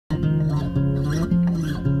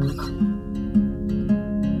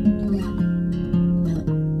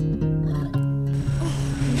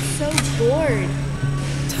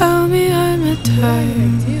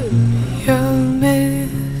time. You'll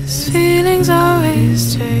miss, feelings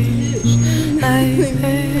always change like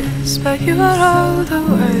this, but you are all the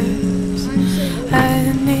words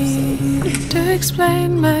I need to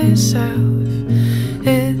explain myself,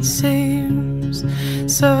 it seems.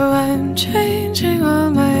 So I'm changing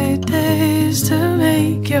all my days to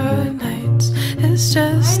make your nights. It's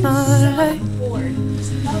just not right.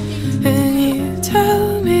 And you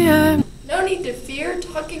tell me I'm no need to fear,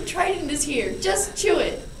 talking trident is here. Just chew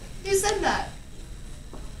it. Who said that?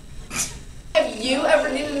 Have you ever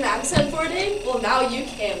needed an accent for a day? Well, now you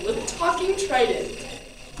can with talking trident.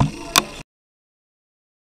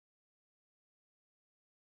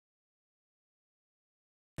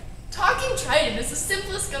 Talking trident is the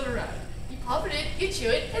simplest gum around. You pop it in, you chew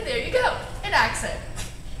it, and there you go, an accent.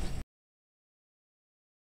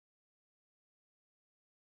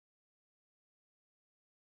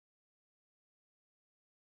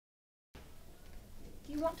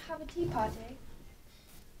 Do you want to have a tea party?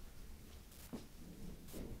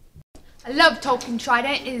 I love Talking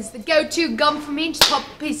Trident. It is the go-to gum for me. Just pop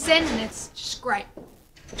a piece in and it's just great.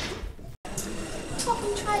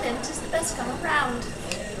 Talking Trident is the best gum around.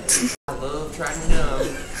 I love Trident gum.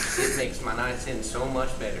 It makes my nights in so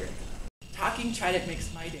much better. Talking Trident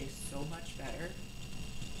makes my day so much better.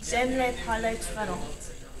 J'aime parler Trident.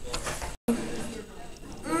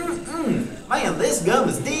 Man, this gum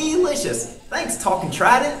is delicious. Thanks, Talking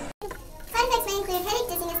Trident. Side effects may include headache,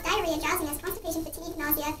 dizziness, diarrhea, drowsiness, constipation, fatigue,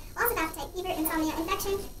 nausea, loss of appetite, fever, insomnia,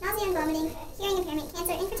 infection, nausea and vomiting, hearing impairment,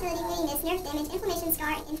 cancer, infertility, moodiness, nerve damage, inflammation,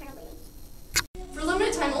 scar, and internal bleeding. For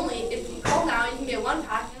limited time only, if you call now, you can get one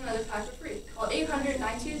pack and another pack for free. Call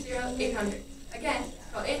 800-920-800. Again,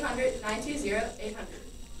 call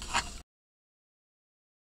 800-920-800.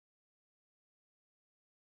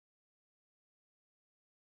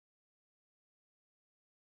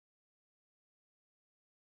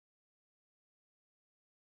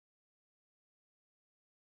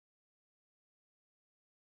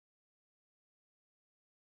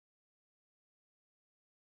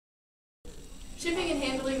 Shipping and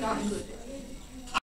handling not included.